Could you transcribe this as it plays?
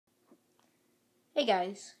Hey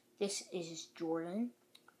guys, this is Jordan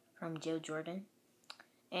from Joe Jordan,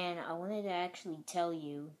 and I wanted to actually tell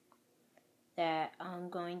you that I'm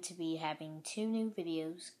going to be having 2 new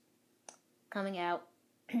videos coming out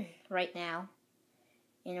right now,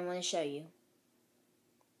 and I want to show you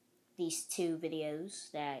these 2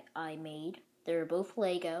 videos that I made. They're both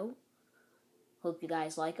Lego. Hope you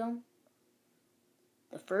guys like them.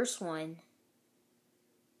 The first one,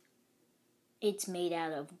 it's made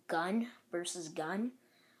out of gun versus gun.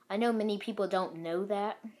 I know many people don't know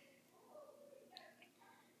that,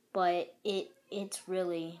 but it's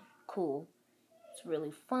really cool. It's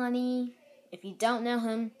really funny. If you don't know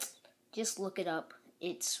him, just look it up.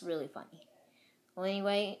 It's really funny. Well,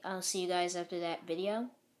 anyway, I'll see you guys after that video,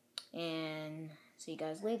 and see you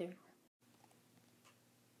guys later.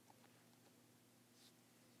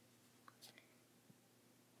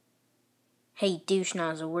 Hey, douche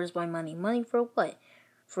nozzle, where's my money? Money for what?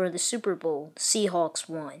 For the Super Bowl. The Seahawks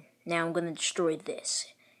won. Now I'm gonna destroy this.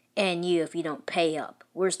 And you if you don't pay up.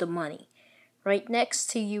 Where's the money? Right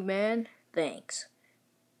next to you, man. Thanks.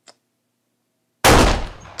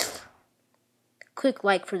 Click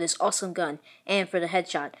like for this awesome gun and for the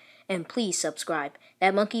headshot. And please subscribe.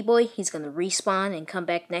 That monkey boy, he's gonna respawn and come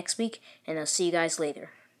back next week. And I'll see you guys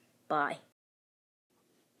later. Bye.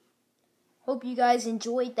 Hope you guys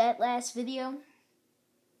enjoyed that last video.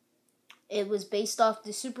 It was based off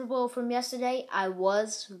the Super Bowl from yesterday. I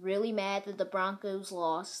was really mad that the Broncos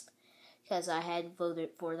lost because I had voted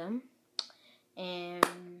for them. And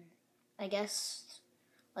I guess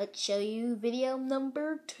let's show you video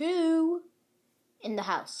number 2 in the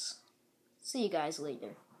house. See you guys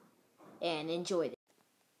later. And enjoy it.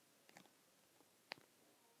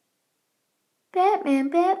 Batman,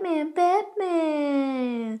 Batman,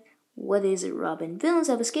 Batman. What is it, Robin? Villains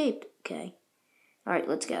have escaped. Okay. Alright,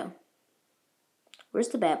 let's go. Where's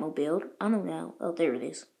the Batmobile? I don't know. Oh, there it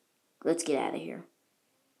is. Let's get out of here.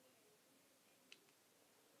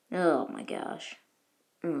 Oh my gosh.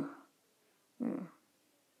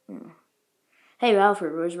 Hey,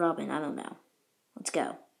 Alfred, where's Robin? I don't know. Let's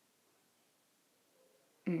go.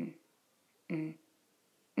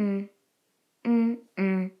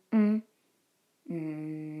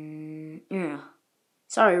 Yeah.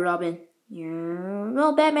 Sorry, Robin.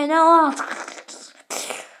 No, Batman, no.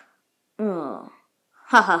 Oh.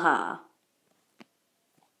 Ha ha ha.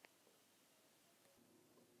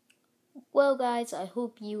 Well, guys, I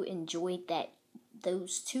hope you enjoyed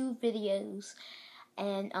those 2 videos.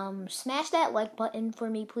 And smash that like button for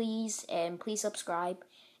me, please. And please subscribe.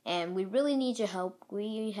 And we really need your help.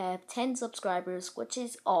 We have 10 subscribers, which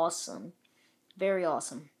is awesome. Very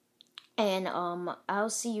awesome. And I'll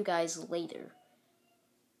see you guys later.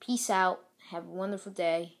 Peace out. Have a wonderful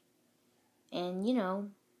day. And,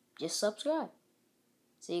 just subscribe.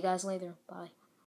 See you guys later. Bye.